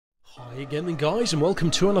Hi again then guys, and welcome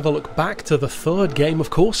to another look back to the third game, of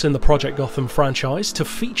course, in the Project Gotham franchise, to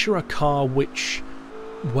feature a car which,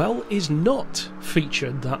 well, is not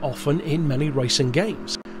featured that often in many racing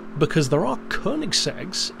games. Because there are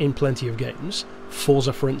Koenigseggs in plenty of games.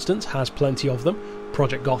 Forza, for instance, has plenty of them.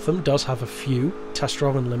 Project Gotham does have a few, Test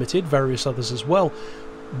Drive Unlimited, various others as well.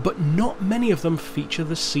 But not many of them feature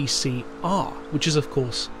the CCR, which is, of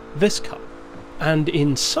course, this car. And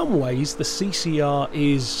in some ways, the CCR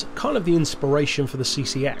is kind of the inspiration for the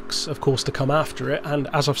CCX, of course, to come after it. And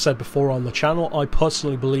as I've said before on the channel, I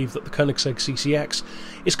personally believe that the Koenigsegg CCX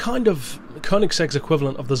is kind of Koenigsegg's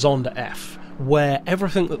equivalent of the Zonda F, where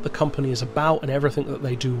everything that the company is about and everything that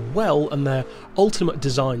they do well and their ultimate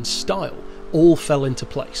design style all fell into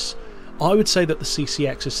place. I would say that the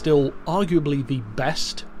CCX is still arguably the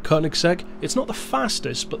best Koenigsegg. It's not the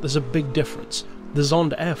fastest, but there's a big difference. The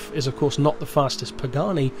Zonda F is of course not the fastest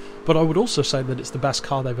Pagani, but I would also say that it's the best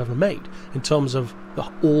car they've ever made in terms of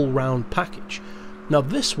the all-round package. Now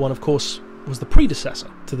this one, of course, was the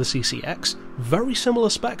predecessor to the CCX. Very similar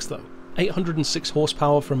specs though. 806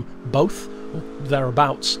 horsepower from both, or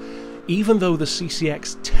thereabouts, even though the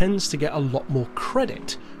CCX tends to get a lot more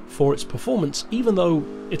credit for its performance, even though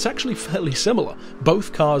it's actually fairly similar.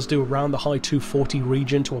 Both cars do around the high 240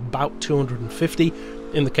 region to about 250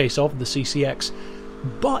 in the case of the CCX,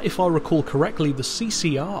 but if I recall correctly, the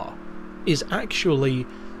CCR is actually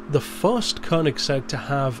the first Koenigsegg to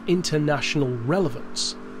have international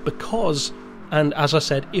relevance because, and as I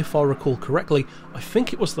said, if I recall correctly, I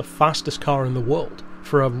think it was the fastest car in the world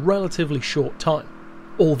for a relatively short time.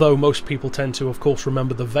 Although most people tend to, of course,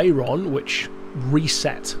 remember the Wherein, which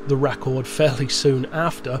reset the record fairly soon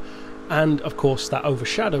after, and of course that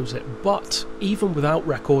overshadows it. But even without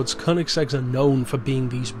records, Koenigseggs are known for being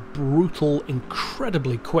these brutal,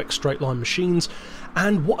 incredibly quick straight-line machines,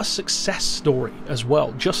 and what a success story as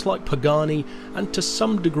well. Just like Pagani, and to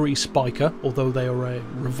some degree Spiker, although they are a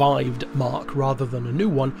revived mark rather than a new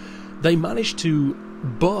one, they managed to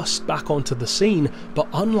burst back onto the scene, but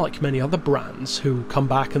unlike many other brands who come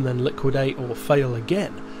back and then liquidate or fail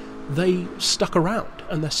again, they stuck around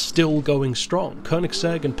and they're still going strong.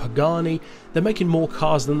 Koenigsegg and Pagani, they're making more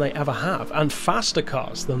cars than they ever have, and faster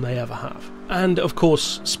cars than they ever have. And of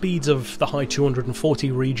course, speeds of the high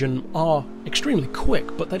 240 region are extremely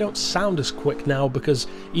quick, but they don't sound as quick now because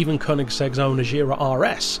even Koenigsegg's own Agera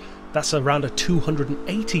RS, that's around a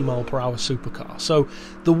 280 mile per hour supercar. So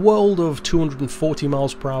the world of 240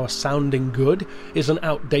 miles per hour sounding good is an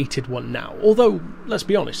outdated one now. Although, let's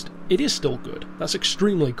be honest, it is still good. That's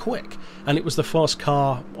extremely quick. And it was the first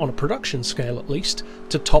car, on a production scale at least,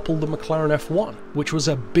 to topple the McLaren F1, which was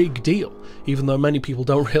a big deal, even though many people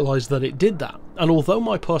don't realise that it did that. And although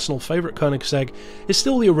my personal favourite Koenigsegg is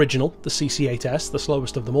still the original, the CC8S, the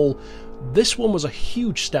slowest of them all, this one was a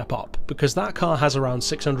huge step up, because that car has around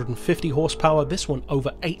 650 horsepower, this one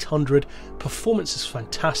over 800, performance is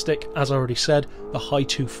fantastic, as I already said, the high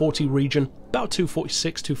 240 region, about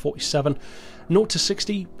 246, 247, 0 to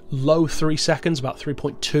 60, low 3 seconds, about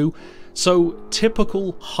 3.2, so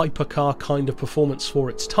typical hypercar kind of performance for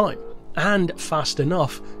its time, and fast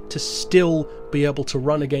enough to still be able to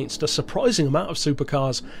run against a surprising amount of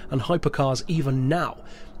supercars and hypercars even now.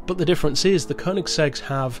 But the difference is the Koenigseggs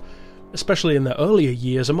have, especially in their earlier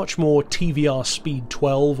years, a much more TVR Speed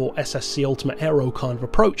 12 or SSC Ultimate Aero kind of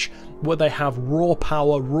approach, where they have raw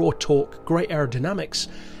power, raw torque, great aerodynamics,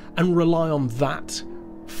 and rely on that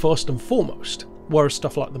first and foremost, whereas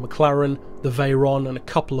stuff like the McLaren, the Wherein, and a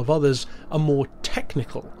couple of others are more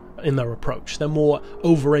technical in their approach. They're more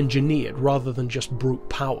over-engineered rather than just brute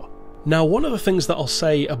power. Now, one of the things that I'll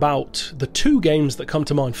say about the two games that come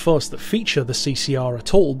to mind first that feature the CCR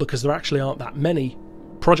at all, because there actually aren't that many,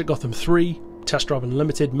 Project Gotham 3, Test Drive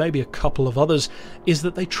Unlimited, maybe a couple of others, is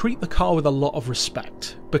that they treat the car with a lot of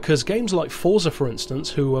respect. Because games like Forza, for instance,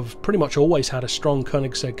 who have pretty much always had a strong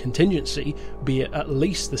Koenigsegg contingency, be it at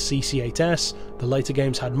least the CC8S, the later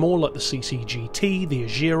games had more like the CCGT, the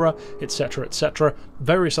Agera, etc.,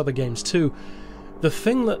 various other games too. The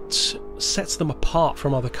thing that sets them apart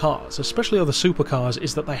from other cars, especially other supercars,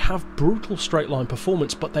 is that they have brutal straight-line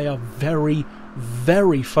performance, but they are very,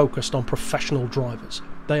 very focused on professional drivers.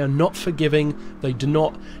 They are not forgiving, they do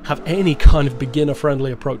not have any kind of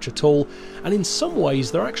beginner-friendly approach at all, and in some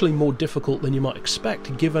ways they're actually more difficult than you might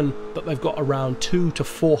expect, given that they've got around 200 to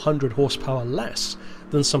 400 horsepower less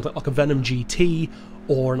than something like a Venom GT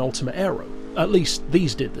or an Ultimate Aero. At least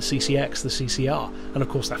these did, the CCX, the CCR, and of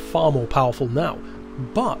course they're far more powerful now.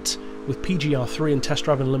 But with PGR3 and Test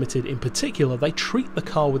Drive Unlimited in particular, they treat the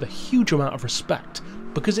car with a huge amount of respect,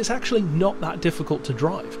 because it's actually not that difficult to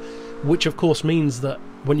drive. which of course means that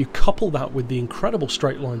when you couple that with the incredible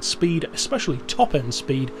straight line speed, especially top end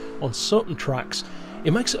speed on certain tracks,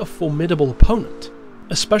 it makes it a formidable opponent.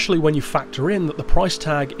 Especially when you factor in that the price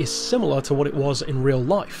tag is similar to what it was in real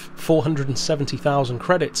life. 470,000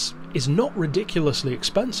 credits is not ridiculously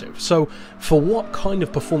expensive, so for what kind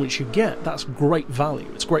of performance you get, that's great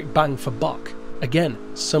value, it's great bang for buck. Again,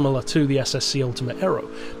 similar to the SSC Ultimate Aero.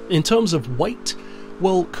 In terms of weight,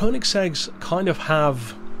 well, Koenigsegg's kind of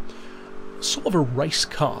have sort of a race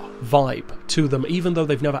car vibe to them, even though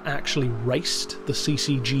they've never actually raced. The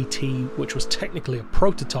CCGT, which was technically a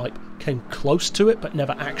prototype, came close to it but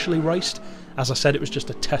never actually raced. As I said, it was just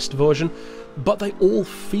a test version, but they all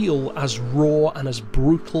feel as raw and as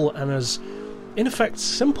brutal and as, in effect,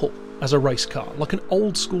 simple as a race car, like an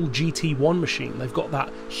old school GT1 machine. They've got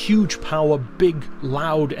that huge power, big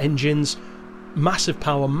loud engines, massive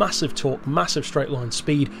power, massive torque, massive straight line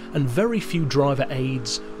speed, and very few driver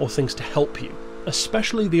aids or things to help you,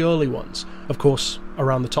 especially the early ones. Of course,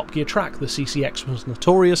 around the Top Gear track, the CCX was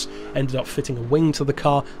notorious, ended up fitting a wing to the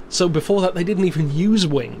car, so before that they didn't even use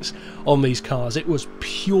wings on these cars, it was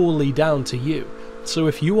purely down to you. So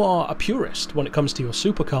if you are a purist when it comes to your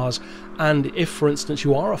supercars, and if for instance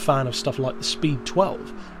you are a fan of stuff like the Speed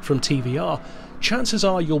 12 from TVR, chances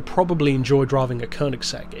are you'll probably enjoy driving a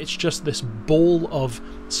Koenigsegg. It's just this ball of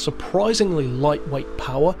surprisingly lightweight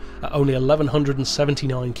power at only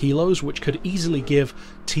 1179 kilos, which could easily give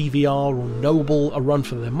TVR or Noble a run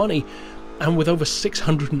for their money, and with over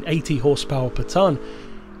 680 horsepower per tonne,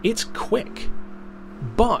 it's quick,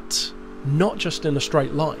 but not just in a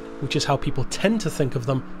straight line, which is how people tend to think of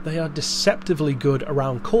them. They are deceptively good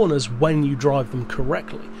around corners when you drive them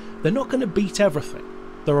correctly. They're not going to beat everything.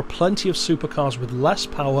 There are plenty of supercars with less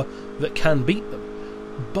power that can beat them,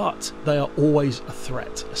 but they are always a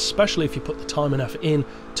threat, especially if you put the time and effort in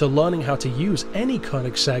to learning how to use any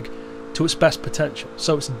Koenigsegg to its best potential.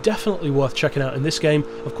 So it's definitely worth checking out in this game.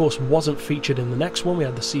 Of course, wasn't featured in the next one, we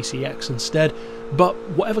had the CCX instead, but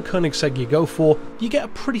whatever Koenigsegg you go for, you get a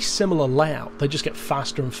pretty similar layout. They just get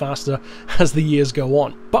faster and faster as the years go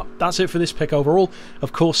on. But that's it for this pick overall.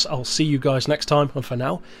 Of course, I'll see you guys next time, and for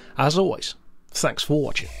now, as always, thanks for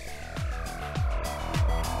watching.